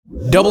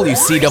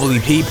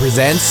WCWP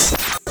presents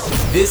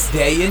This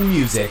Day in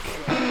Music.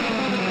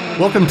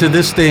 Welcome to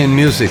This Day in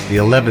Music, the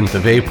 11th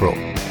of April.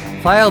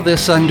 File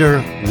this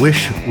under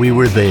Wish We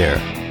Were There.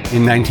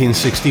 In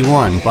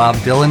 1961, Bob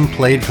Dylan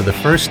played for the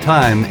first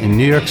time in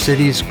New York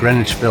City's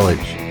Greenwich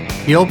Village.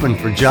 He opened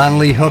for John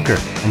Lee Hooker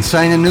and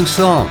sang a new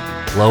song,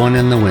 Blowin'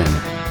 in the Wind.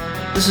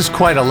 This is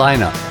quite a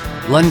lineup.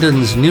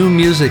 London's New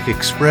Music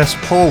Express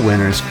poll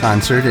winners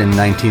concert in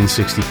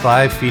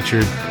 1965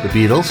 featured the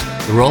Beatles,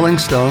 the Rolling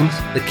Stones,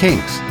 the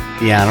Kinks,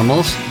 the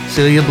Animals,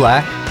 Celia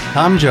Black,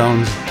 Tom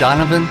Jones,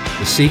 Donovan,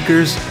 the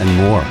Seekers, and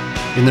more.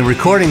 In the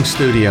recording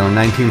studio in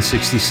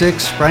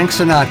 1966, Frank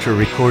Sinatra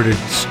recorded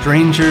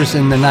Strangers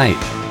in the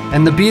Night,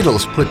 and the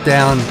Beatles put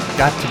down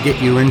Got to Get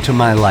You Into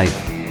My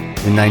Life.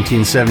 In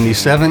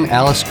 1977,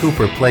 Alice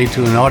Cooper played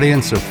to an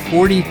audience of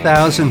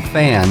 40,000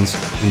 fans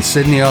in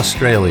Sydney,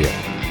 Australia,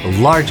 the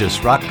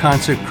largest rock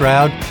concert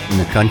crowd in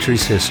the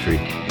country's history.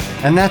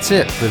 And that's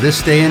it for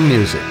This Day in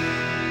Music.